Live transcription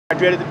I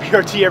dreaded the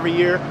PRT every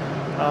year,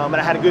 and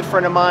I had a good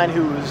friend of mine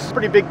who was a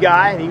pretty big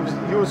guy, and he was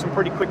doing some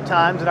pretty quick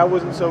times, and I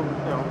wasn't so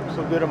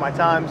so good on my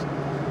times,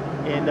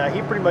 and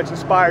he pretty much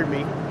inspired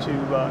me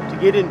to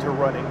get into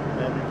running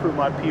and improve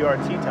my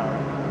PRT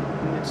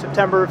time. In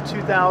September of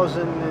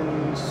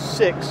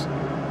 2006,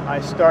 I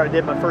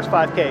did my first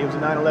 5K. It was a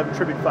 9/11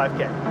 tribute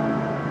 5K.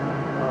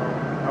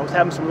 I was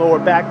having some lower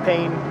back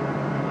pain.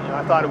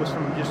 I thought it was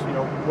from just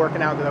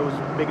working out, that I was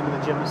big into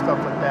the gym and stuff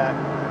like that.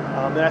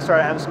 Then I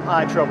started having some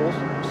eye troubles,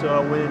 so I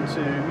went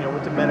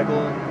into medical.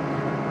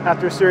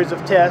 After a series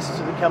of tests,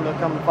 to come to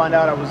find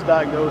out, I was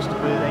diagnosed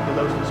with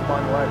ankylosing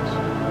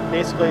spondylitis.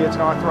 Basically, it's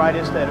an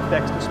arthritis that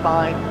affects the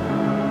spine,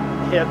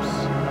 hips,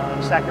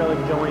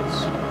 sacroiliac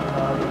joints,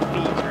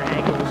 feet, or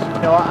ankles.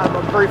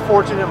 I'm very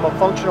fortunate. I'm a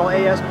functional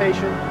AS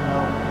patient,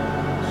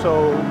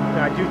 so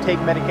I do take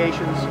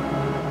medications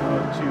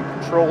to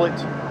control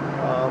it.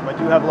 I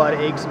do have a lot of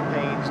aches and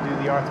pains due to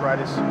the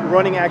arthritis.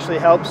 Running actually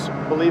helps,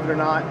 believe it or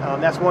not.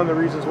 That's one of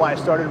the reasons why I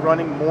started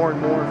running more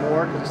and more and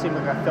more, because it seemed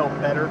like I felt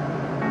better.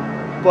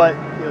 But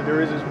there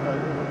is a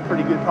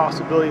pretty good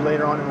possibility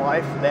later on in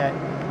life that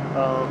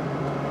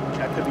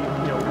I could be,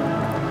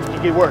 it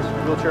could get worse,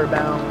 wheelchair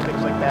bound,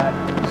 things like that.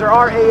 There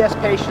are AS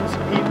patients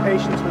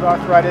with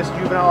arthritis,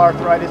 juvenile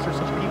arthritis. There's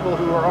some people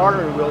who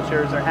are in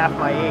wheelchairs. They're half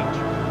my age.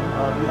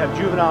 You have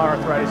juvenile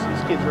arthritis.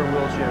 These kids are in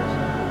wheelchairs.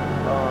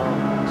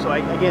 So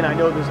again, I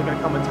know there's going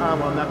to come a time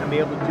when I'm not going to be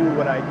able to do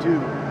what I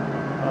do,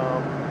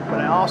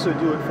 but I also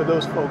do it for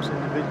those folks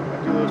individually.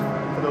 I do those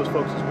for those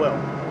folks as well.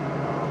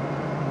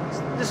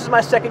 This is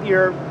my second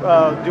year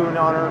doing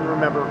Honor and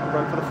Remember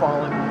Run for the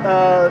Fallen.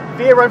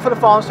 VA Run for the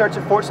Fallen starts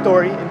at Fort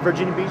Story in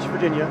Virginia Beach,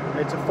 Virginia.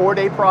 It's a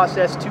 4-day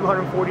process,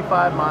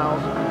 245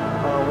 miles.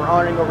 We're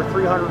honoring over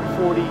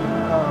 340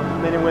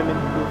 men and women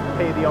who have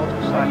paid the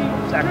ultimate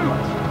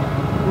sacrifice.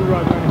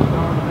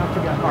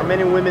 Our men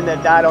and women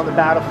that died on the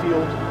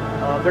battlefield.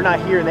 They're not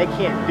here and they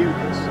can't do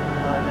this,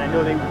 and I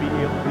know they would be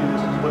able to do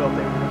this as well if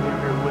they were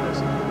here with us.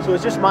 So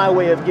it's just my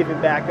way of giving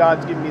back.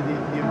 God's given me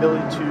the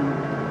ability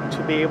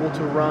to be able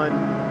to run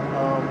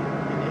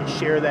and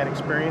share that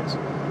experience.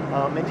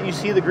 And you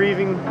see the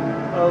grieving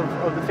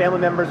of the family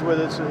members,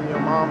 whether it's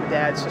mom,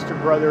 dad, sister,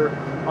 brother,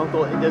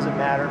 uncle. It doesn't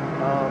matter.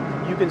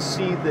 You can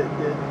see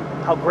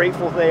how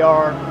grateful they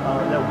are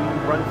that we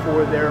run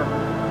for their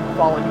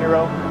fallen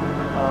hero.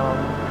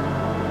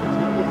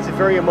 It's a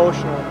very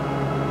emotional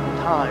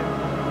time.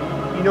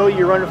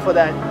 You're running for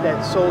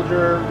that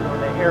soldier,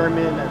 that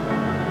airman,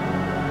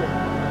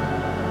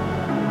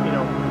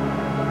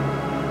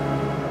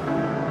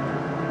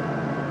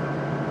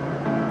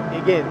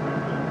 again,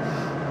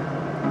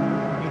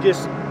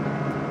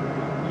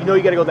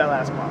 you got to go that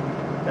last mile,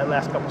 that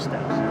last couple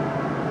steps.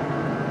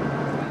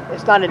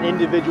 It's not an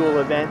individual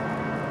event.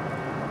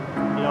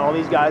 All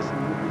these guys,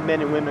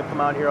 men and women, come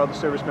out here, all the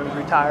service members,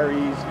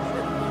 retirees,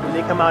 and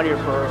they come out here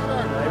for,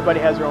 everybody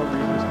has their own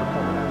reasons for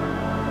coming out.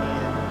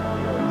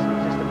 And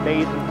it's just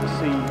amazing to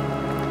see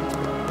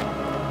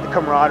the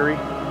camaraderie.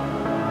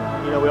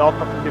 We all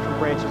come from different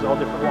branches, all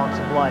different walks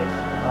of life,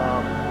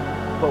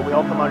 but we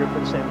all come out here for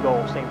the same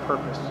goal, same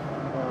purpose,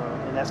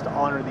 and that's to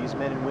honor these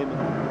men and women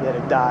that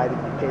have died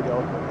and paid the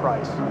ultimate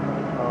price.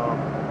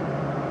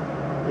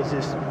 It's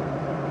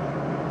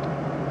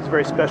a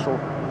very special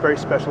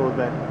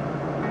event,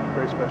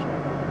 very special.